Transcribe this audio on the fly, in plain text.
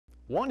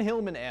One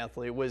Hillman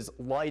athlete was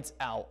lights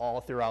out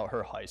all throughout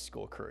her high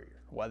school career,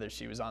 whether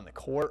she was on the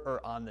court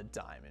or on the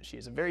diamond. She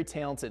is a very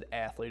talented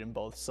athlete in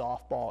both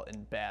softball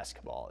and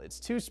basketball.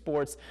 It's two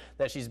sports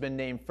that she's been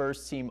named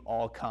first team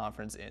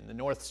all-conference in the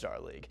North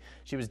Star League.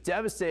 She was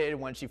devastated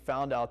when she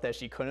found out that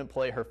she couldn't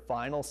play her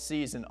final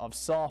season of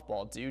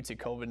softball due to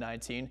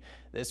COVID-19.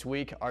 This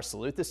week, our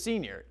Salute the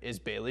Senior is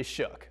Bailey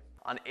Schook.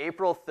 On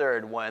April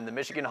 3rd, when the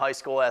Michigan High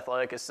School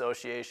Athletic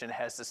Association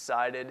has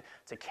decided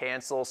to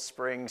cancel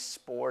spring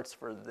sports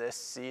for this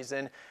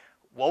season,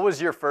 what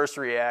was your first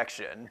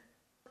reaction?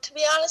 To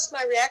be honest,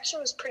 my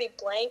reaction was pretty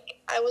blank.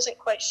 I wasn't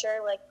quite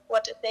sure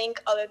what to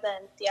think other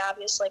than the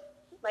obvious,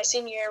 my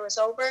senior year was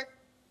over.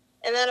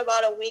 And then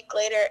about a week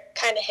later, it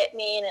kind of hit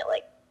me, and it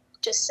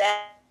just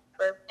sat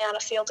on a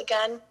field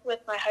again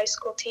with my high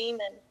school team,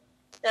 and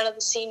none of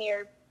the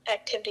senior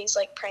activities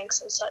like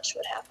pranks and such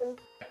would happen.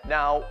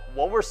 Now,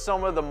 what were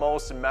some of the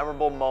most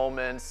memorable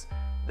moments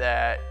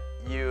that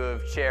you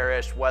have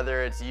cherished,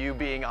 whether it's you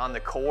being on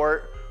the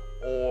court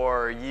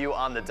or you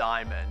on the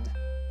diamond?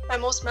 My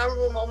most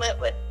memorable moment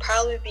would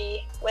probably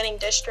be winning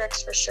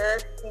districts for sure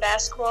in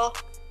basketball.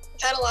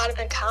 I've had a lot of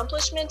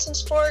accomplishments in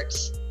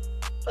sports,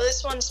 but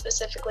this one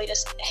specifically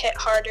just hit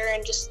harder,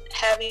 and just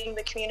having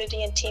the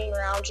community and team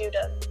around you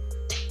to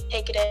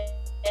take it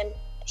in, and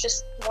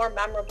just more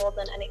memorable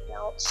than anything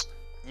else.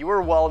 You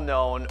were well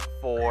known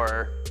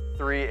for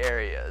three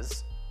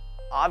areas.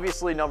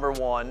 Obviously, number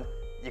one,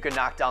 you could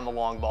knock down the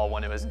long ball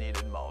when it was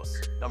needed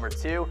most. Number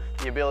two,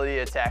 the ability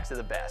to attack to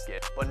the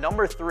basket. But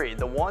number three,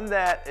 the one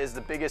that is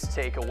the biggest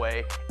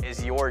takeaway,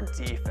 is your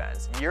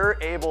defense. You're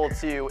able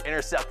to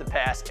intercept the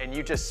pass, and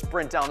you just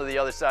sprint down to the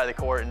other side of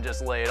the court and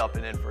just lay it up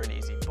and in for an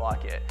easy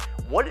bucket.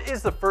 What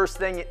is the first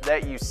thing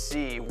that you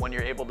see when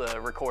you're able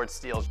to record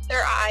steals?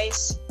 Their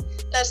eyes.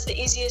 That's the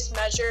easiest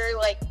measure.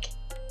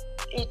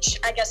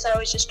 I guess I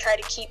always just try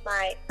to keep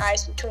my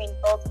eyes between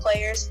both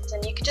players,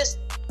 and you can just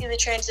do the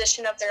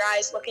transition of their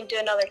eyes looking to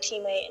another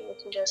teammate, and you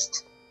can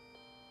just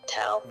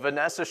tell.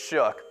 Vanessa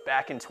Schook,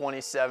 back in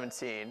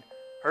 2017,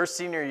 her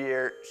senior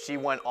year, she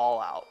went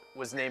all out.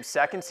 Was named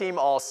second team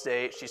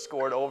All-State. She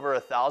scored over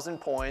 1,000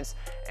 points,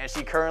 and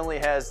she currently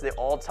has the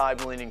all-time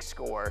leading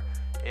score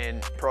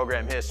in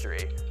program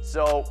history.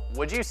 So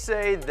would you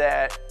say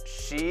that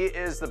she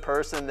is the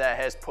person that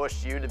has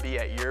pushed you to be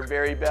at your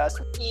very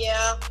best?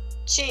 Yeah.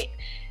 She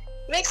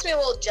makes me a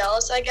little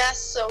jealous, I guess,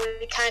 so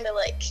we kind of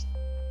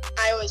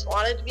I always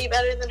wanted to be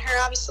better than her,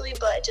 obviously,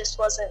 but it just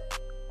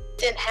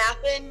didn't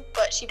happen.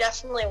 But she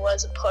definitely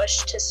was a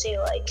push to see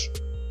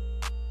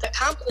the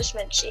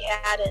accomplishment she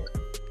had, and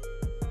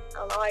I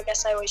don't know, I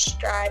guess I always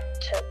strive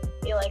to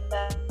be like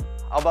that.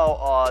 How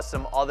about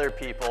some other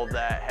people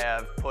that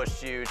have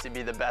pushed you to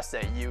be the best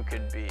that you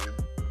could be?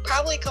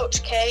 Probably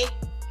Coach K.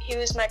 He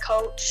was my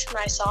coach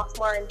my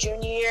sophomore and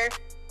junior year.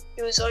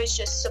 He was always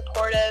just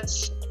supportive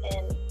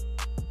and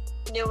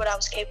knew what I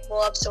was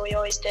capable of, so he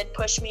always did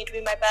push me to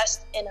be my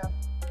best in a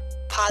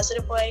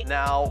positive way.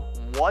 Now,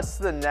 what's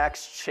the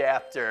next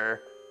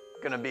chapter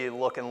gonna be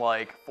looking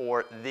like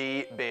for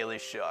the Bailey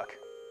Schook?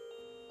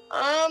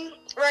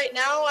 Right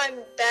now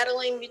I'm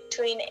battling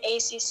between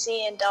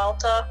ACC and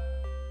Delta.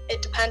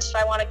 It depends if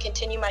I want to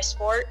continue my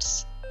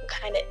sports. I'm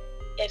kind of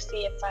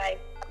iffy if I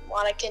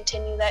want to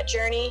continue that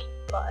journey,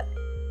 but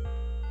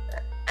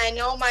I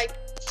know my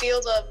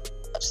field of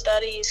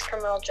study is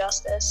criminal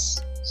justice,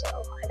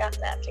 so I got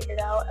that figured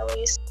out at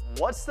least.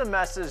 What's the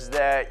message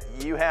that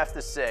you have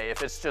to say,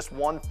 if it's just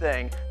one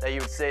thing that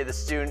you would say to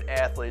student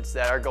athletes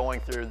that are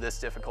going through this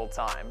difficult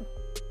time?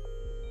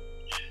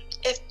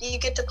 If you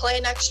get to play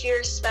next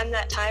year, spend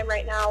that time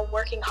right now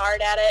working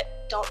hard at it.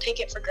 Don't take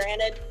it for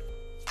granted,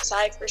 because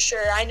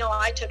I know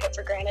I took it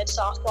for granted.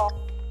 Softball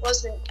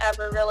wasn't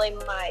ever really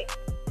my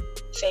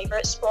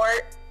favorite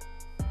sport.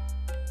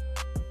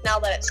 Now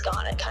that it's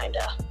gone, it kind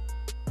of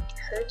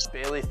hurts.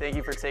 Bailey, thank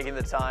you for taking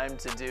the time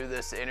to do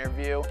this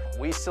interview.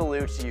 We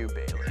salute you,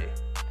 Bailey.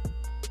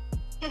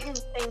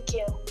 Thank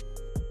you.